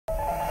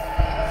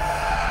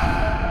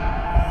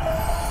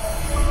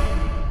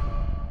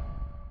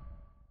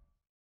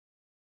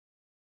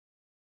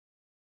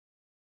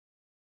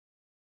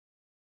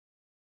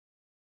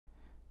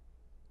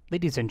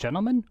Ladies and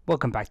gentlemen,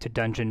 welcome back to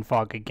Dungeon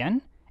Fog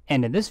again,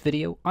 and in this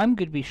video I'm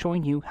going to be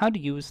showing you how to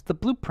use the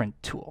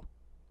Blueprint tool.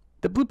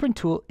 The Blueprint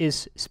tool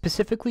is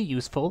specifically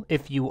useful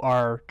if you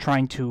are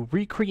trying to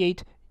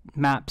recreate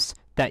maps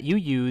that you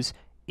use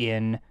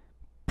in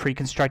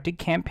pre-constructed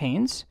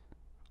campaigns,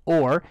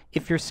 or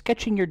if you're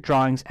sketching your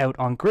drawings out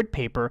on grid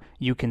paper,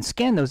 you can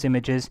scan those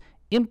images,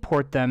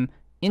 import them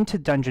into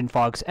Dungeon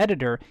Fog's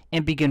editor,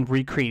 and begin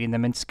recreating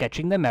them and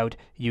sketching them out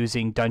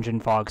using Dungeon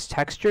Fog's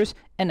textures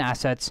and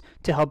assets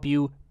to help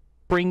you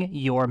bring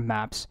your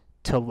maps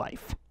to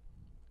life.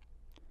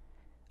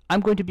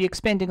 I'm going to be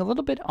expanding a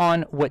little bit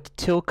on what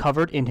Till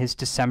covered in his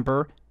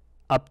December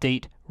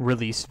update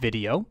release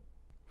video.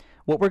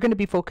 What we're going to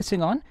be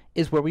focusing on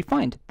is where we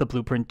find the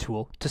Blueprint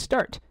tool to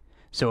start.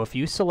 So if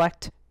you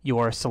select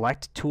your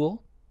Select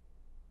tool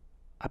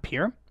up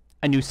here,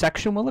 a new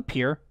section will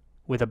appear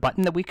with a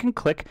button that we can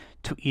click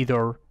to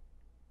either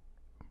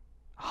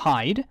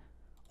hide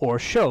or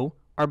show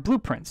our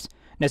blueprints.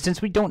 Now,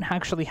 since we don't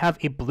actually have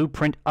a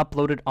blueprint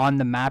uploaded on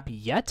the map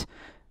yet,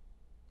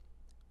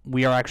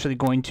 we are actually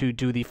going to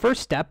do the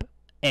first step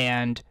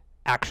and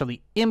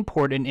actually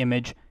import an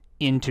image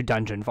into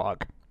Dungeon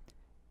Fog.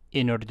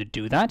 In order to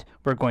do that,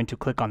 we're going to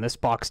click on this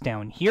box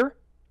down here,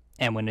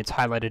 and when it's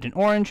highlighted in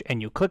orange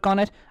and you click on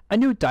it, a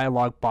new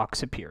dialog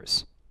box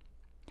appears.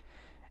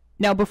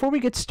 Now, before we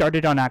get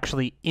started on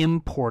actually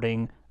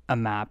importing a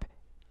map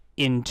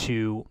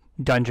into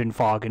Dungeon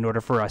Fog in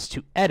order for us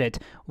to edit,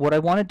 what I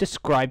want to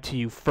describe to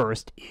you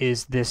first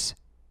is this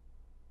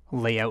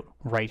layout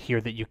right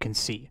here that you can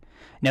see.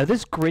 Now,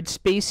 this grid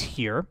space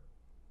here,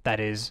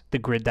 that is the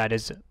grid that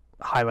is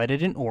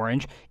highlighted in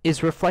orange,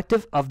 is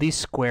reflective of these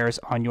squares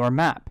on your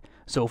map.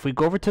 So if we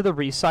go over to the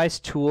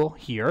resize tool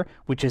here,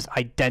 which is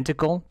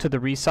identical to the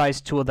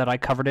resize tool that I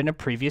covered in a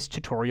previous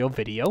tutorial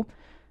video,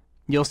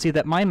 you'll see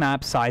that my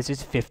map size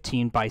is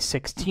 15 by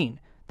 16.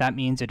 That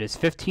means it is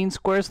 15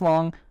 squares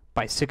long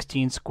by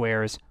 16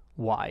 squares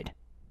wide.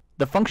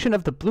 The function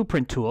of the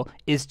Blueprint tool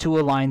is to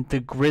align the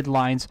grid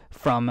lines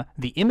from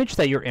the image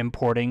that you're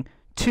importing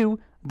to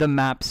the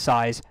map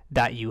size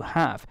that you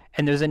have.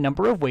 And there's a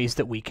number of ways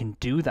that we can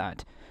do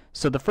that.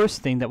 So the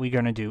first thing that we're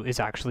going to do is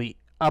actually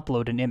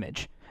upload an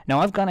image. Now,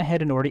 I've gone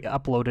ahead and already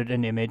uploaded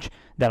an image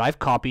that I've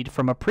copied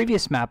from a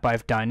previous map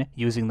I've done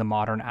using the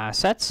modern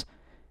assets.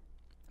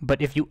 But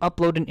if you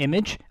upload an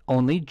image,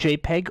 only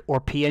JPEG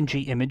or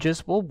PNG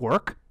images will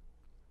work.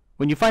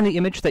 When you find the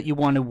image that you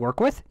want to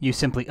work with, you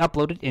simply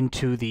upload it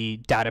into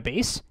the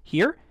database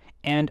here,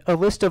 and a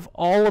list of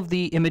all of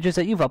the images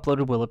that you've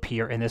uploaded will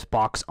appear in this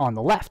box on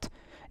the left.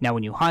 Now,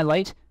 when you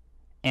highlight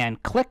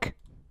and click,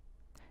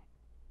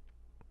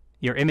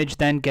 your image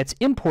then gets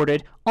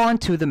imported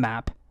onto the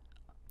map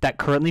that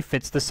currently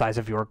fits the size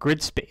of your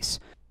grid space.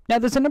 Now,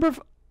 there's a number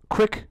of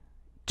quick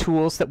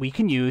tools that we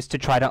can use to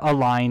try to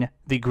align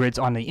the grids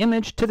on the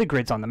image to the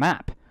grids on the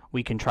map.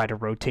 We can try to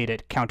rotate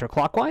it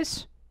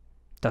counterclockwise.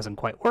 Doesn't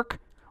quite work.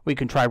 We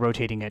can try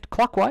rotating it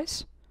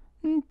clockwise.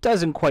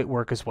 Doesn't quite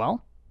work as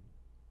well.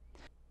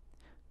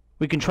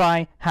 We can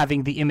try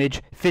having the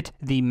image fit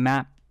the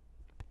map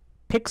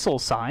pixel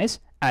size,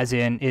 as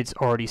in it's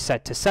already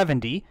set to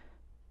 70.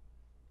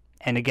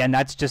 And again,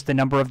 that's just the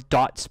number of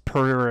dots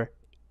per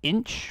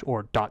inch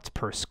or dots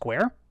per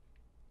square.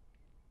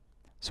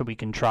 So we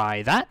can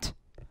try that.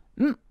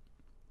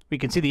 We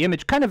can see the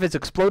image kind of is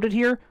exploded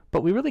here,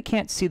 but we really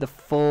can't see the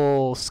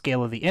full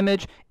scale of the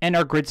image, and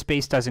our grid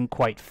space doesn't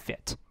quite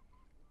fit.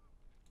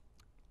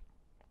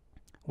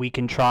 We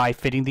can try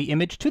fitting the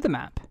image to the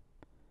map,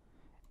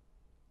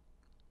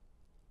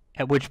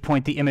 at which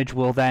point the image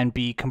will then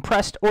be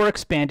compressed or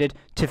expanded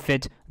to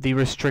fit the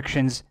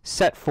restrictions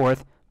set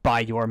forth by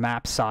your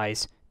map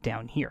size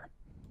down here.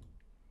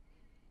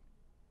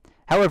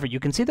 However, you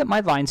can see that my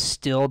lines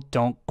still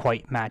don't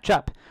quite match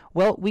up.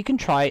 Well, we can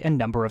try a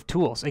number of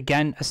tools.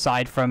 Again,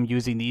 aside from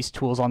using these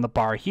tools on the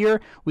bar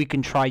here, we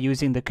can try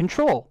using the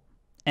control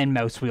and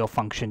mouse wheel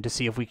function to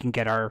see if we can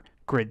get our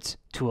grids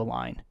to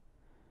align.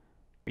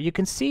 You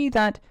can see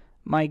that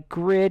my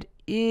grid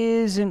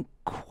isn't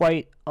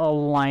quite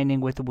aligning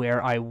with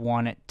where I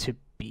want it to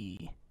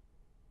be.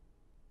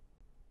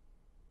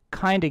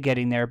 Kind of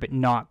getting there, but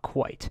not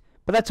quite.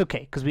 But that's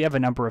okay, because we have a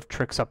number of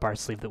tricks up our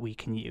sleeve that we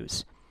can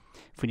use.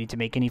 If we need to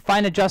make any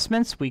fine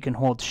adjustments, we can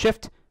hold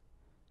Shift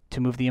to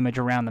move the image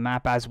around the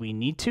map as we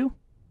need to.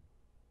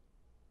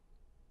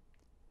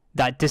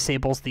 That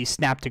disables the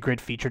Snap to Grid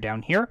feature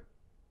down here.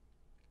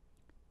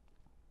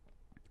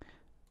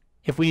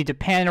 If we need to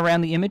pan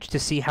around the image to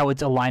see how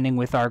it's aligning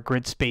with our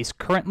grid space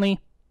currently,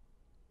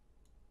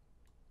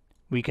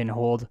 we can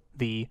hold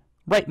the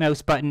right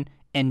mouse button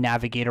and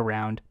navigate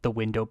around the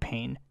window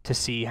pane to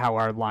see how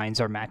our lines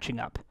are matching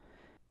up.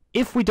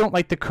 If we don't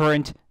like the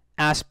current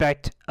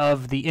aspect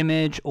of the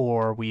image,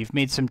 or we've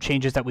made some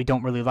changes that we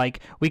don't really like,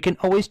 we can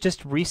always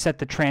just reset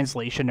the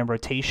translation and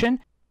rotation.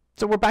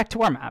 So we're back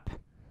to our map.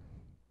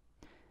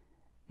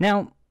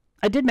 Now,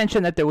 I did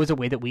mention that there was a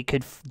way that we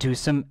could do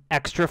some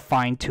extra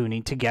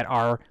fine-tuning to get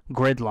our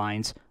grid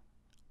lines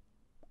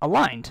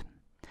aligned.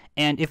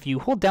 And if you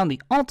hold down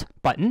the Alt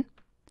button,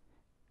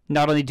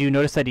 Not only do you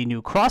notice that a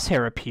new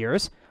crosshair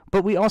appears,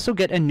 but we also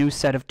get a new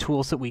set of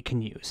tools that we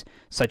can use,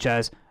 such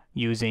as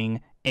using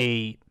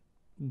a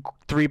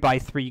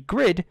 3x3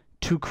 grid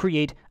to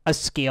create a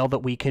scale that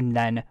we can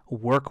then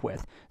work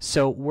with.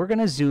 So we're going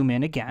to zoom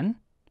in again.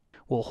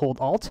 We'll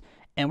hold Alt,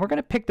 and we're going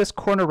to pick this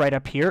corner right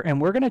up here, and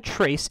we're going to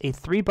trace a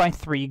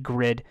 3x3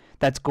 grid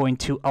that's going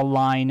to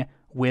align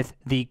with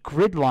the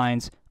grid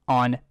lines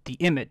on the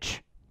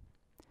image.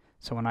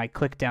 So when I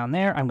click down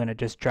there, I'm going to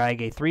just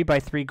drag a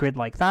 3x3 grid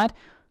like that,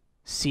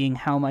 seeing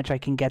how much I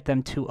can get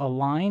them to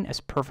align as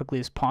perfectly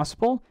as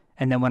possible.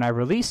 And then when I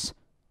release,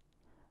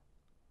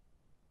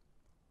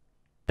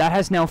 that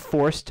has now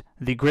forced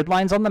the grid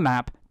lines on the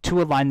map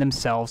to align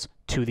themselves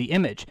to the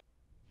image.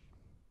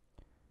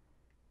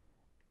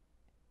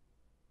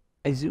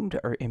 I zoomed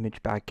our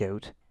image back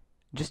out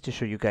just to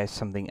show you guys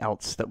something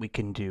else that we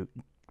can do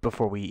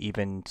before we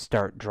even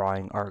start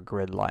drawing our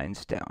grid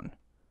lines down.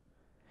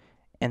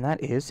 And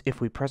that is,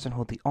 if we press and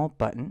hold the Alt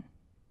button,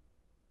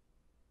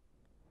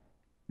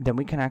 then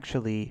we can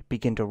actually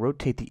begin to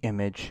rotate the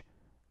image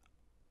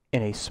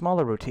in a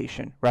smaller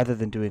rotation, rather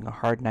than doing a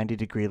hard 90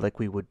 degree like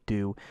we would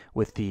do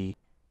with the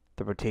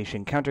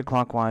rotation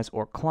counterclockwise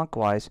or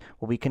clockwise.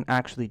 What we can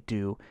actually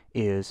do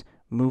is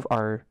move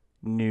our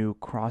new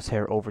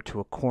crosshair over to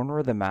a corner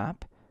of the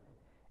map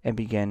and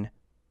begin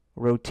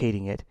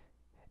rotating it.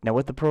 Now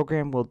what the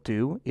program will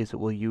do is it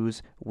will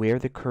use where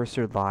the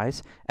cursor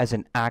lies as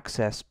an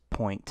access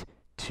point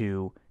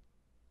to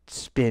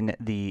spin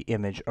the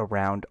image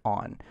around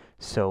on.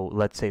 So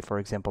let's say, for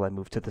example, I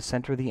move to the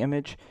center of the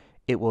image.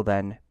 It will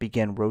then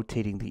begin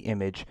rotating the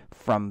image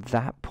from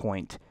that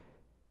point,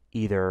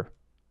 either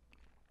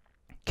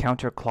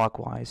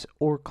counterclockwise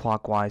or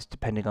clockwise,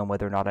 depending on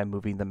whether or not I'm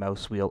moving the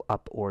mouse wheel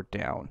up or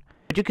down.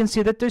 But you can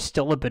see that there's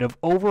still a bit of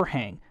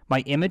overhang. My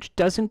image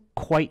doesn't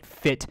quite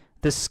fit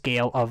the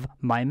scale of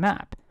my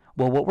map.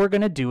 Well, what we're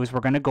going to do is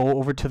we're going to go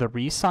over to the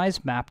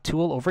resize map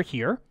tool over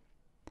here,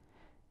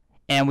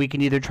 and we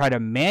can either try to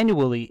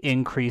manually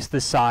increase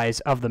the size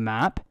of the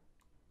map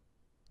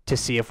to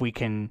see if we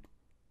can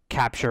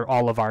capture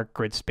all of our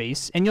grid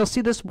space. And you'll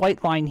see this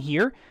white line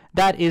here.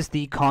 That is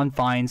the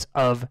confines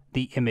of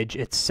the image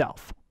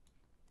itself,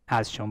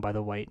 as shown by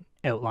the white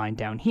outline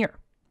down here.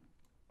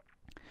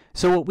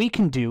 So what we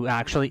can do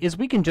actually is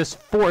we can just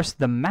force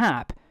the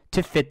map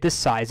to fit the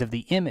size of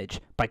the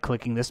image by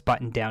clicking this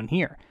button down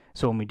here.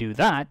 So when we do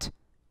that,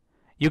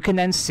 you can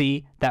then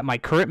see that my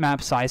current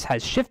map size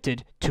has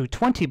shifted to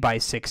 20 by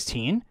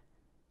 16.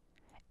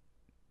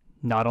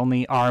 Not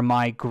only are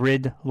my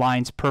grid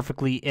lines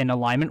perfectly in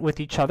alignment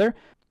with each other,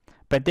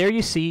 but there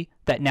you see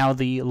that now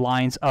the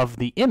lines of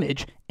the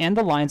image and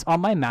the lines on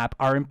my map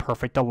are in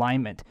perfect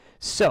alignment.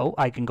 So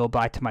I can go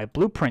back to my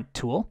blueprint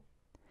tool,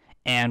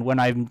 and when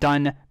I'm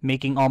done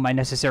making all my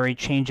necessary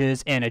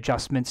changes and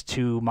adjustments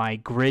to my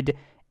grid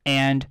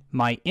and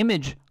my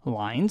image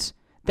lines,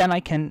 then I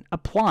can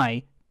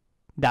apply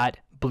that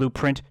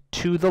blueprint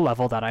to the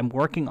level that I'm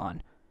working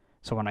on.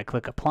 So when I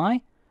click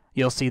apply,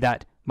 you'll see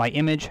that my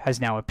image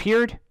has now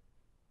appeared.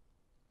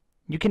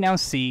 You can now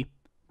see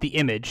the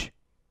image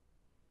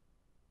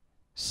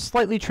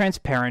slightly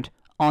transparent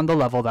on the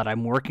level that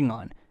I'm working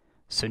on.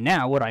 So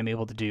now what I'm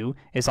able to do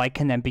is I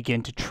can then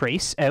begin to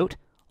trace out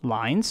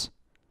lines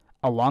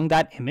along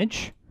that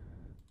image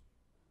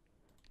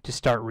to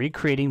start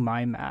recreating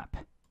my map.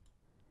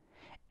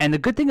 And the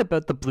good thing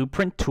about the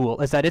blueprint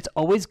tool is that it's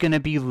always going to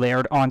be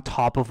layered on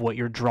top of what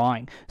you're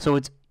drawing. So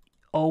it's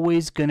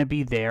always going to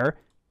be there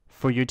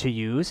for you to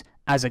use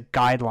as a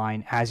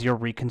guideline as you're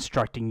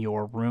reconstructing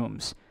your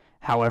rooms.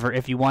 However,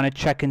 if you want to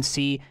check and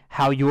see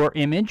how your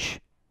image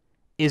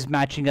is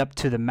matching up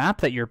to the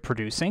map that you're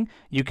producing,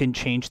 you can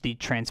change the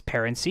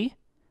transparency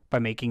by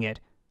making it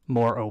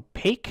more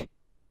opaque.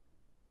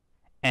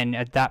 And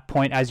at that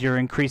point, as you're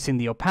increasing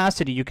the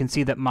opacity, you can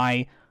see that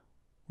my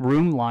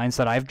room lines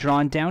that I've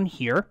drawn down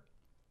here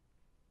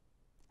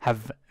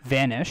have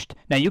vanished.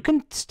 Now you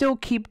can still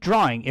keep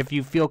drawing if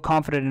you feel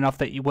confident enough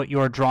that what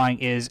you're drawing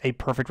is a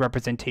perfect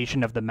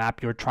representation of the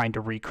map you're trying to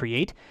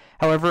recreate.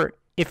 However,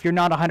 if you're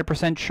not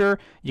 100% sure,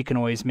 you can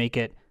always make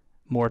it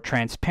more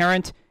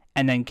transparent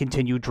and then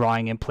continue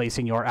drawing and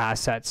placing your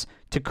assets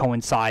to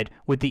coincide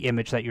with the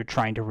image that you're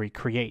trying to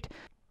recreate.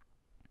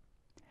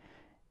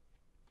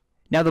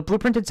 Now the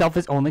blueprint itself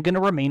is only going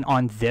to remain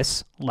on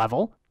this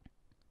level.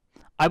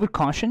 I would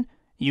caution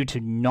you to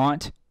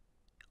not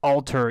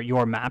alter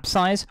your map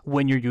size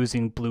when you're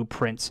using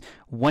blueprints.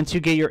 Once you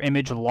get your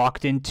image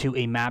locked into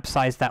a map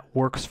size that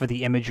works for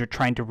the image you're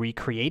trying to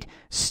recreate,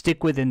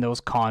 stick within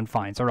those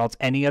confines, or else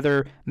any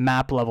other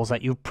map levels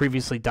that you've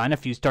previously done,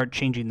 if you start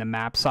changing the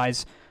map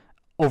size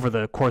over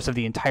the course of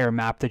the entire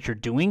map that you're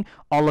doing,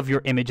 all of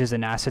your images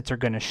and assets are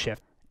going to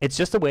shift. It's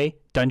just the way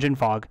Dungeon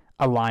Fog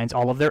aligns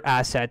all of their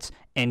assets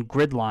and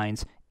grid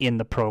lines in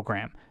the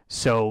program.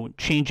 So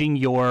changing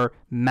your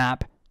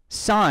map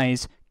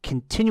size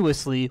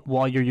continuously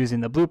while you're using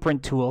the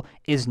blueprint tool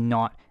is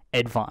not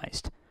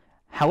advised.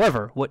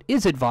 However, what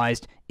is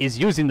advised is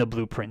using the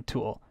blueprint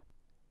tool.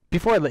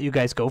 Before I let you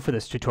guys go for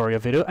this tutorial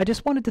video, I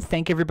just wanted to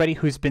thank everybody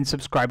who's been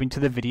subscribing to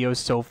the videos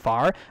so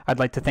far. I'd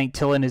like to thank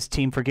Till and his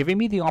team for giving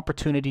me the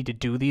opportunity to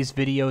do these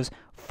videos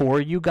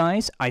for you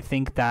guys. I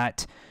think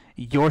that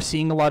you're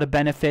seeing a lot of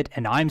benefit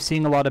and I'm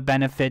seeing a lot of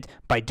benefit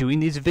by doing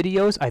these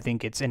videos. I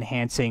think it's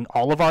enhancing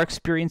all of our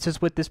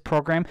experiences with this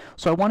program.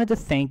 So I wanted to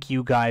thank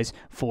you guys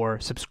for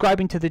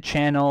subscribing to the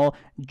channel,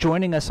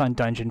 joining us on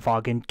Dungeon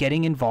Fog, and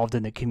getting involved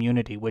in the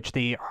community, which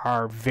they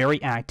are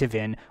very active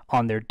in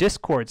on their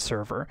Discord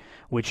server,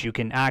 which you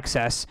can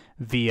access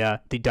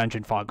via the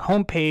Dungeon Fog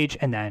homepage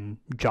and then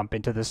jump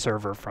into the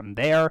server from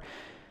there.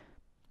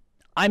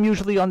 I'm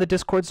usually on the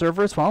Discord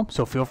server as well,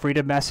 so feel free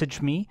to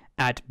message me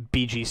at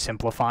BG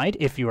Simplified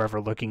if you're ever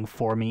looking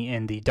for me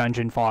in the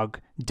Dungeon Fog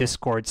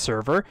Discord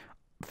server.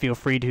 Feel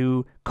free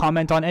to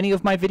comment on any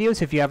of my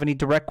videos. If you have any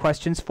direct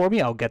questions for me,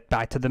 I'll get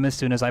back to them as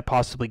soon as I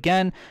possibly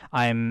can.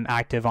 I'm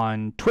active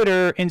on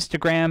Twitter,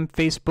 Instagram,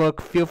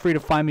 Facebook. Feel free to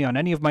find me on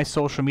any of my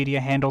social media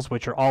handles,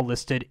 which are all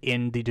listed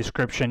in the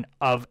description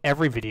of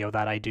every video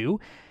that I do.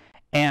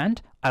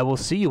 And I will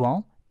see you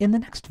all in the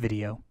next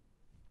video.